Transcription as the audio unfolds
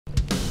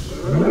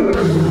Hello,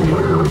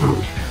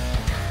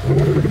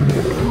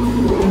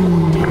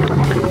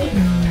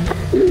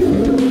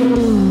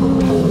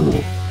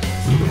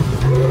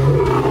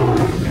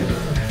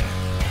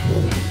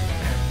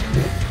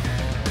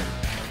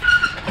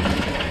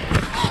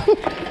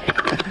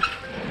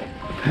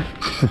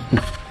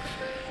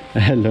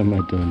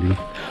 my darling.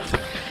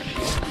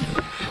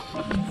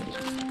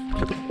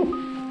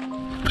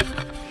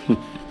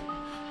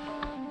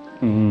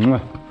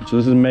 So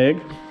this is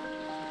Meg.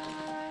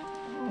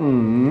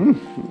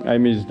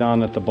 Amy's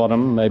down at the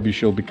bottom. Maybe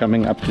she'll be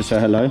coming up to say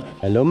hello.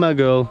 Hello, my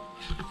girl.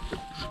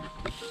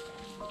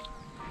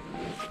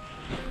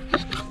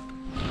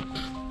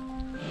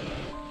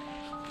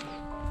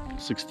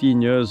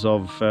 "16 years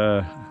of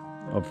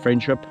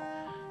friendship.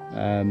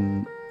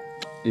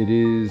 It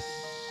is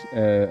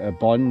a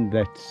bond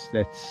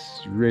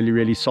that's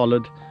really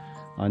solid.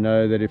 I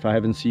know that if I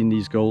haven't seen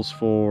these girls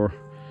for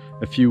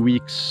a few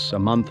weeks, a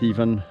month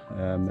even,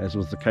 as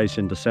was the case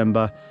in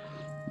December,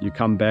 you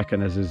come back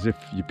and it's as if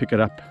you pick it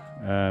up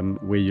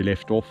where you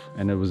left off,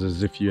 and it was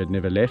as if you had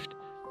never left.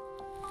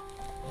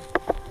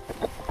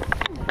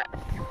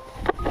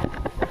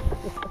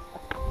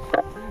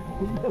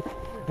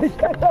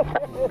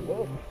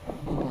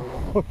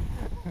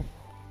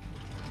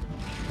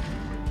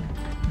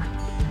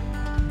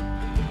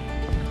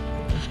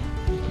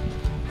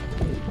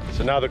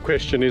 So now the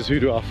question is, who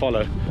do I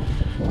follow?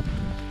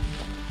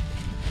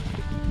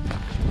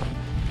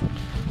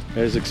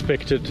 As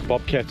expected,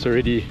 Bobcat's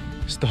already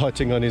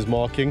starting on his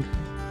marking.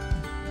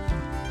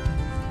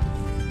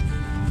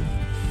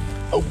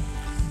 Oh!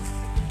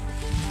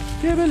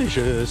 Yeah,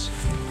 delicious!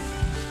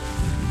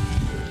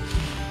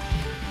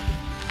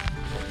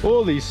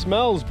 All these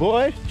smells,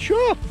 boy!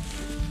 Sure!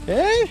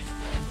 Hey!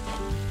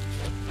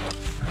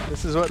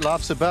 This is what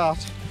life's about.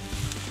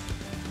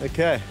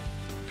 Okay,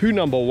 poo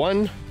number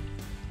 1.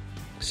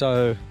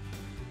 So,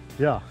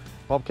 yeah,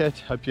 Bobcat,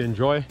 hope you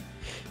enjoy.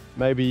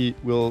 Maybe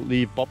we'll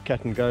leave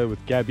Bobcat and go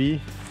with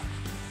Gabby.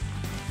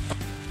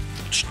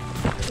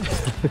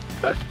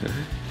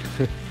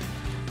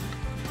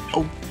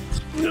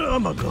 Oh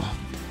my god.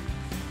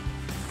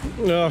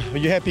 Oh, are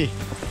you happy?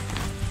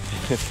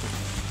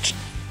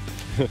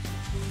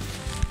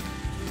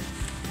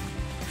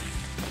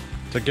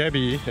 So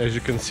Gabby, as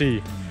you can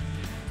see,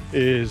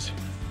 is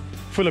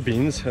full of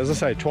beans. As I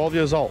say, 12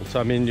 years old. So,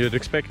 I mean, you'd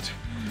expect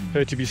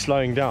her to be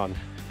slowing down,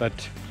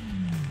 but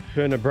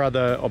her and her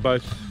brother are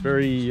both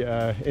very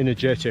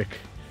energetic,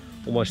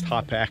 almost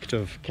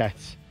hyperactive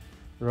cats.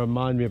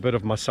 Remind me a bit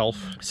of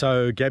myself.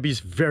 So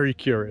Gabby's very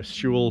curious.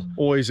 She will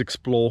always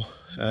explore,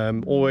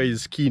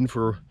 always keen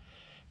for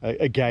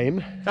a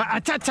game.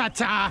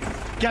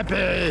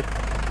 Gabby!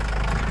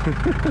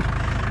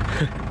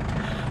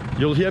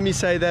 You'll hear me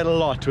say that a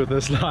lot with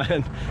this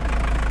lion.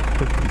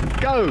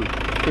 Go!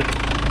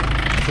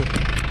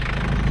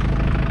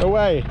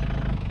 Away!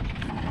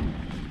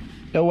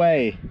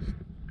 Away!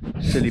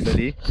 Silly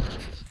Billy.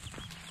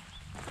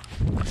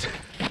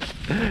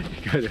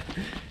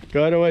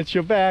 Gotta watch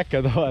your back,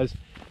 otherwise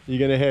you're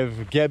gonna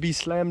have Gabby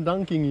slam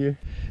dunking you.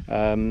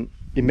 In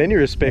many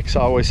respects, I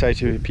always say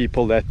to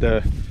people that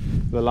the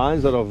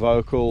lions that are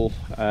vocal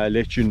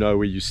let you know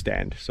where you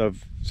stand. So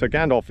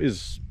Gandalf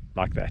is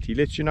like that. He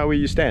lets you know where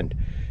you stand,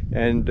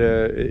 and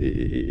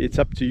it's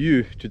up to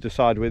you to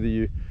decide whether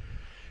you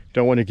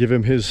don't want to give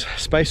him his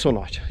space or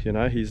not. You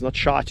know, he's not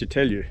shy to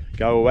tell you,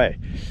 go away.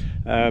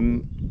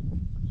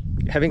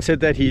 Having said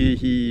that,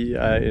 he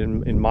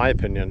in my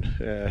opinion,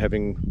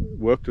 having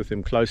worked with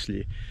him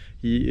closely,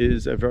 he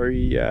is a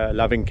very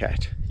loving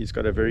cat. He's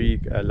got a very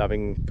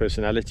loving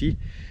personality,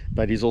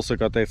 but he's also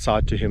got that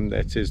side to him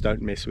that says,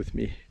 don't mess with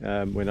me.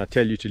 When I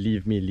tell you to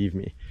leave me, leave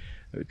me.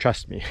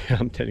 Trust me,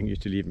 I'm telling you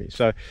to leave me.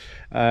 So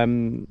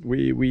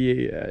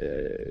we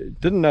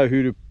didn't know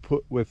who to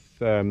put with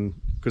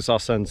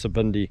Kusasa and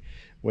Sabindi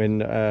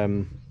when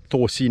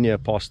Thor Senior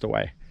passed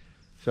away.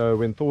 So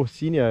when Thor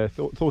Senior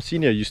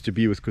used to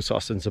be with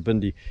Kusasa and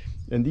Sabindi,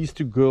 and these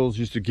two girls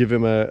used to give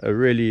him a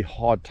really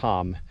hard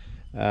time.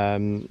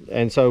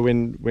 And so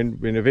when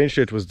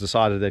eventually it was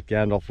decided that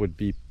Gandalf would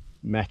be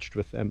matched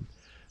with them,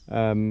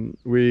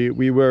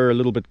 we were a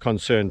little bit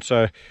concerned.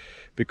 So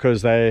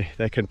because they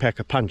can pack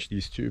a punch,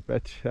 these two.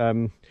 But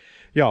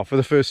yeah, for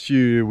the first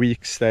few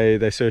weeks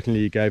they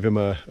certainly gave him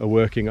a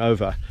working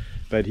over.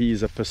 But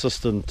he's a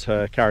persistent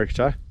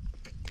character,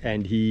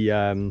 and he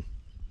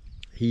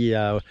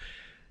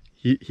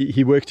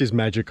worked his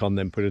magic on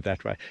them, put it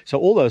that way. So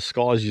all those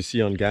scars you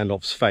see on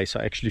Gandalf's face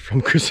are actually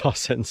from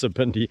Kusasa and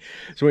Sabindi.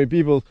 So when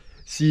people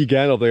see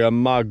Gandalf, they go,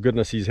 my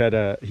goodness, he's had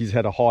a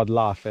hard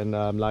life. And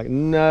I'm like,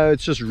 no,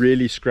 it's just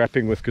really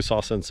scrapping with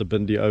Kusasa and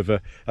Sabindi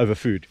over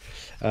food.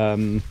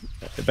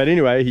 But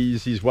anyway,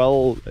 he's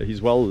well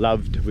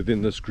loved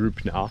within this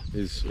group now.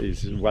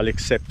 He's well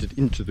accepted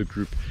into the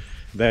group.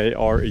 They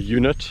are a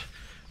unit,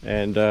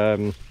 and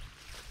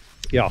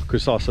yeah,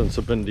 Kusasa and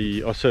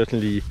Sabindi are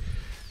certainly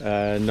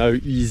no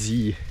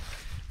easy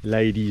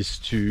ladies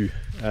to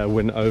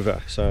win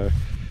over. So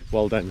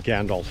well done,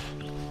 Gandalf.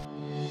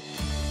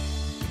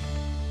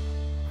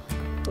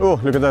 Oh,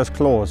 look at those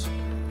claws.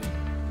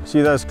 See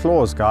those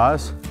claws,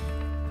 guys?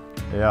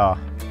 Yeah.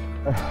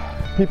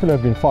 People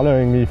have been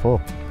following me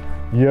for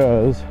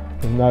years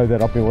and know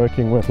that I've been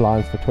working with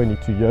lions for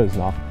 22 years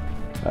now.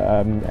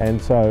 And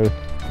so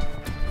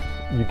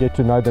you get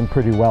to know them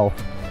pretty well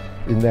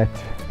in that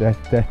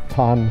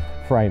time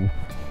frame.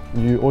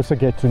 You also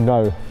get to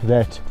know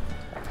that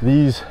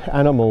these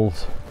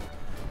animals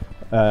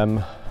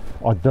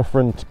are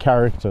different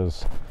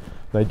characters.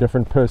 They're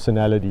different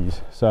personalities.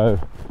 So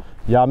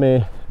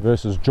Yame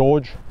versus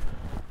George,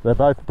 they're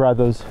both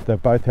brothers. They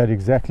both had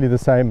exactly the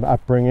same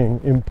upbringing,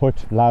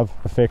 input, love,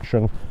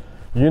 affection,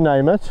 you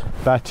name it.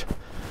 But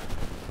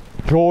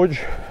George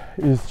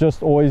is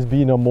just always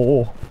been a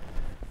more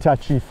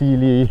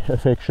touchy-feely,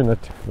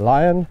 affectionate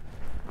lion,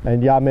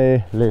 and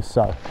Yame less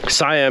so.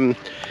 Siam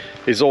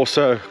is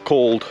also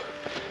called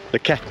the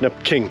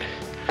catnip king.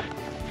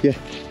 Yeah,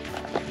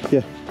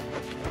 yeah.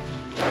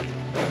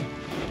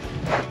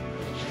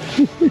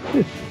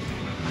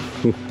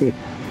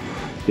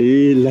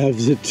 He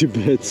loves it to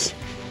bits.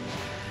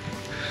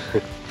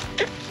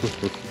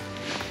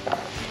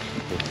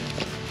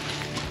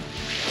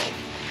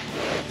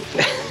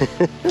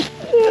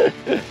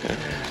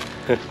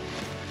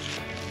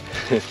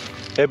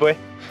 Hey boy.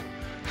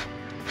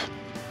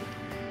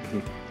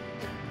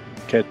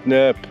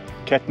 Catnip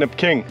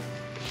king.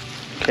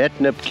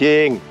 Catnip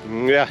king.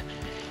 Yeah,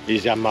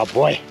 he's my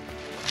boy.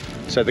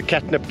 So the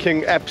catnip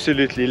king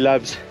absolutely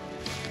loves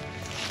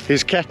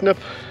his catnip,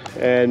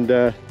 and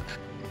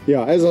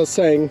yeah, as I was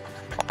saying,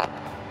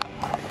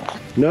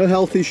 no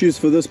health issues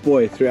for this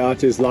boy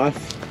throughout his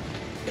life.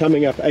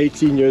 Coming up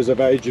 18 years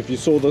of age, if you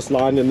saw this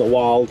lion in the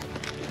wild,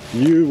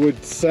 you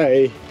would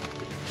say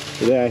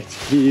that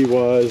he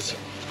was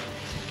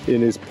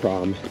in his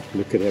prime.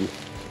 Look at him.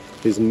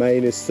 His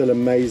mane is still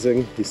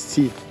amazing. His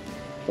teeth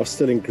are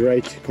still in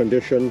great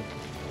condition.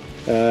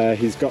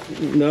 He's got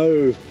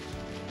no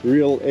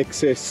real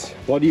excess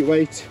body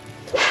weight.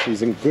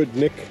 He's in good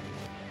nick.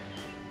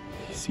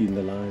 You've seen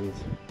the lions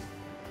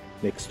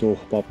next door,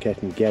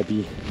 Bobcat and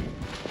Gabby,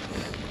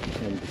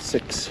 and the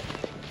 6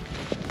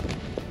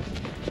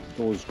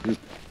 Doors group.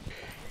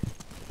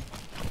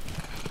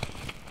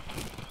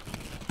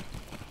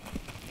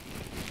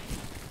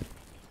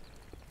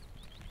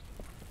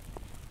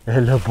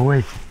 Hello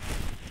boy.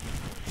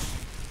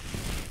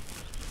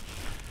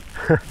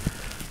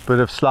 Bit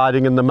of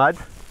sliding in the mud.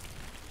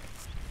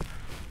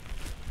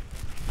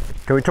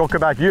 Can we talk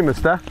about you,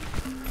 mister?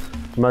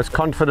 The most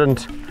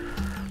confident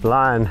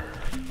lion,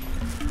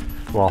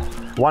 well,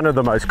 one of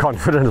the most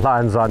confident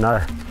lions I know.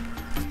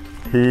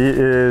 He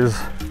is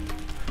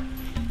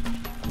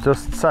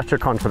just such a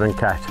confident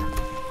cat.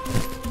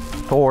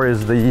 Thor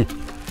is the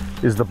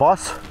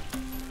boss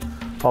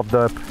of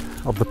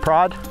the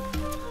pride.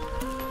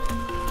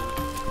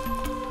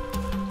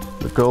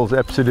 The girls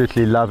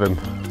absolutely love him,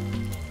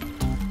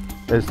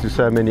 as do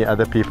so many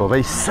other people.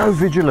 They're so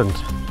vigilant.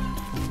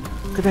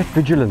 Look at that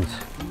vigilance.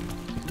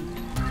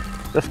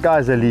 This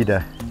guy's a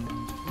leader.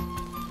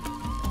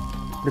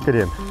 Look at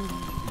him.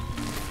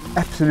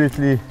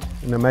 Absolutely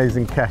an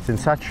amazing cat in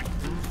such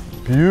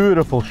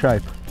beautiful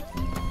shape.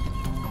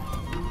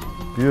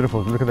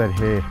 Beautiful. Look at that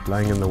hair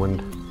blowing in the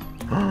wind.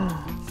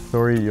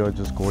 Sorry, you're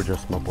just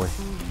gorgeous, my boy.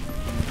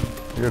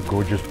 You're a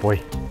gorgeous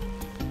boy.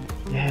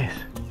 Yes.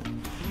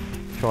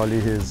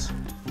 Charlie, his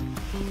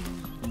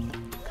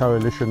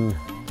coalition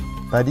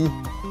buddy.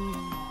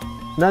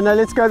 No,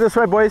 let's go this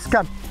way, boys.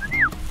 Come.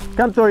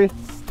 Come, Tori.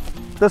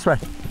 This way.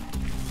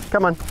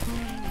 Come on.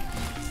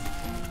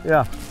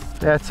 Yeah,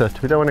 that's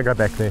it. We don't want to go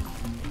back there.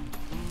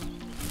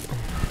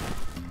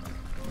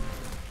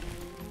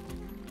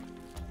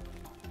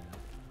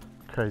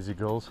 Crazy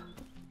girls.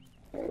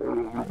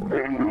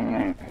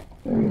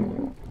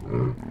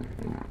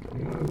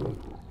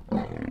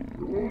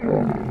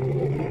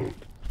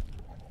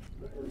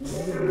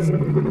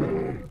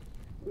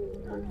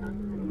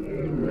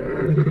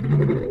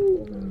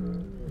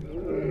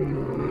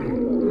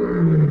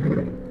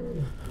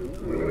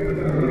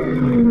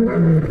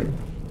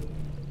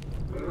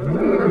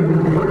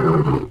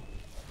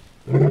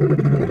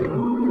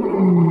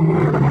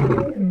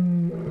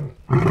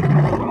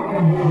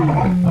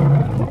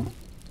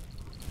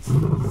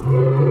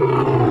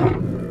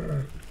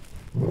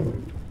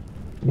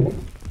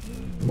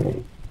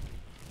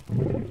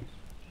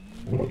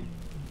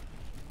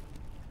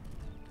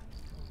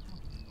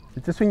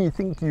 Just when you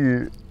think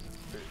you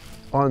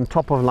are on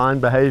top of lion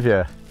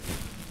behavior,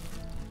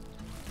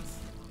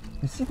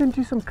 you see them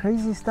do some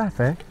crazy stuff,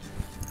 eh?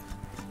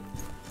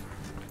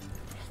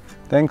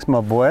 Thanks,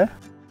 my boy.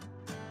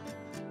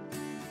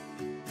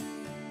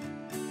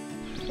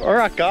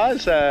 Alright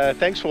guys,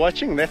 thanks for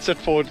watching. That's it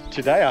for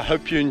today. I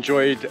hope you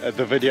enjoyed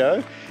the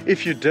video.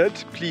 If you did,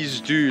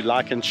 please do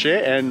like and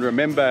share, and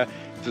remember,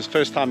 if this is the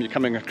first time you're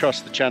coming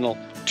across the channel,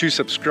 to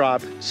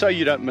subscribe so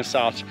you don't miss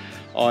out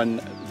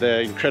on the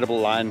incredible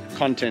lion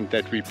content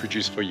that we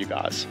produce for you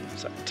guys.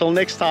 So till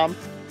next time,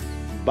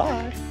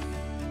 bye.